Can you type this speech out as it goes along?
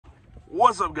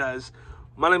What's up, guys?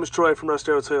 My name is Troy from Russ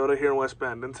Darrow Toyota here in West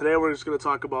Bend, and today we're just going to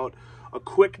talk about a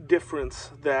quick difference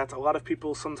that a lot of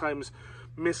people sometimes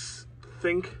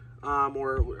misthink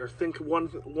or think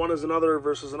one is another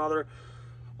versus another.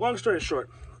 Long story short,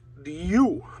 do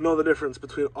you know the difference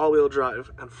between all-wheel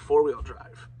drive and four-wheel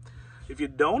drive? If you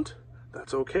don't,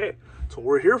 that's okay. That's what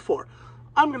we're here for.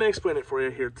 I'm going to explain it for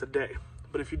you here today.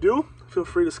 But if you do, feel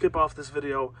free to skip off this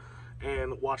video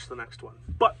and watch the next one.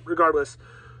 But regardless,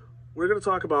 we're going to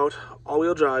talk about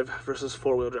all-wheel drive versus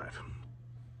four-wheel drive.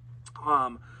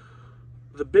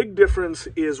 The big difference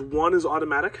is one is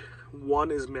automatic,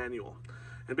 one is manual.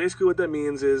 And basically what that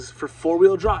means is for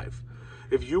four-wheel drive,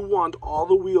 if you want all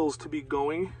the wheels to be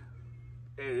going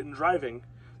and driving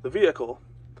the vehicle,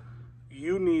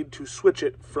 you need to switch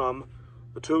it from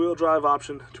the two-wheel drive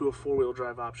option to a four-wheel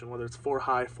drive option, whether it's four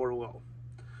high, four low.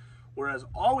 Whereas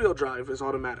all-wheel drive is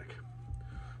automatic.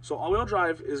 So all-wheel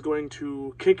drive is going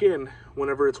to kick in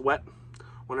whenever it's wet,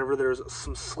 whenever there's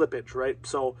some slippage, right?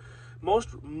 So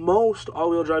most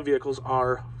all-wheel drive vehicles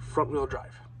are front-wheel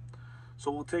drive.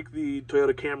 So we'll take the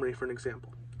Toyota Camry for an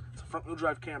example. It's a front-wheel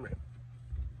drive Camry.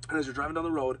 And as you're driving down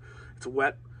the road, it's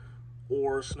wet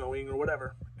or snowing or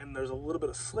whatever, and there's a little bit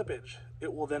of slippage,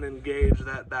 it will then engage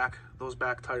those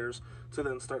back tires to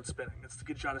then start spinning. It's to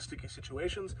get you out of sticky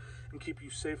situations and keep you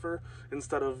safer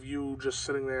instead of you just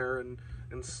sitting there and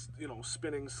you know,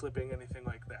 spinning, slipping, anything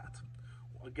like that.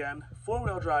 Again,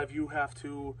 four-wheel drive, you have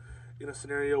to, in a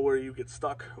scenario where you get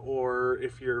stuck, or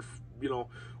if you're, you know,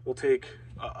 we'll take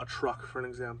a truck for an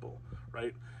example,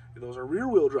 right? Those are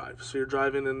rear-wheel drive, so you're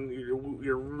driving and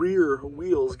your rear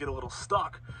wheels get a little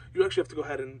stuck. You actually have to go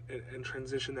ahead and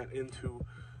transition that into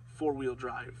four-wheel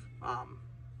drive.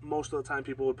 Most of the time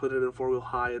people would put it in four-wheel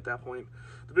high at that point.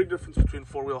 The big difference between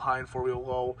four-wheel high and four-wheel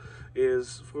low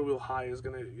is four-wheel high is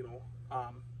going to, you know,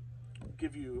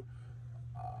 give you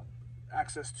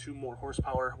access to more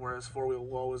horsepower, whereas four-wheel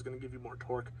low is going to give you more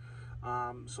torque.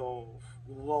 So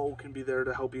low can be there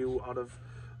to help you out of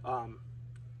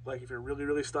like if you're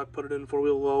really stuck, put it in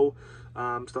four-wheel low,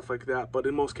 stuff like that. But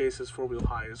in most cases, four-wheel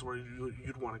high is where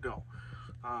you'd want to go.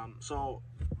 So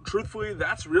truthfully,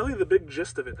 that's really the big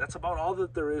gist of it. That's about all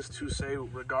that there is to say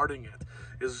regarding it.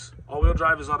 Is all-wheel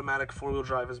drive is automatic, four-wheel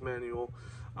drive is manual.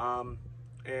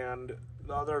 And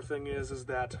the other thing is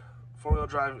that four-wheel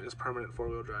drive is permanent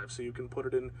four-wheel drive. So you can put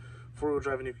it in four-wheel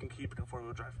drive and you can keep it in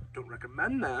four-wheel drive. Don't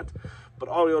recommend that, but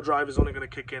all-wheel drive is only going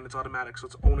to kick in. It's automatic, so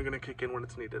it's only going to kick in when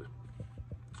it's needed.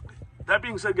 That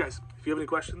being said, guys, if you have any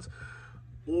questions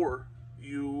or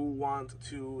you want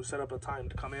to set up a time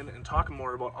to come in and talk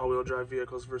more about all-wheel drive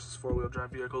vehicles versus four-wheel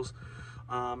drive vehicles,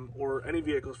 or any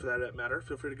vehicles for that matter,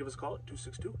 feel free to give us a call at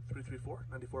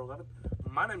 262-334-9411.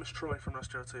 My name is Troy from Russ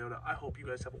Darrow Toyota. I hope you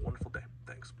guys have a wonderful day.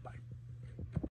 Thanks. Bye.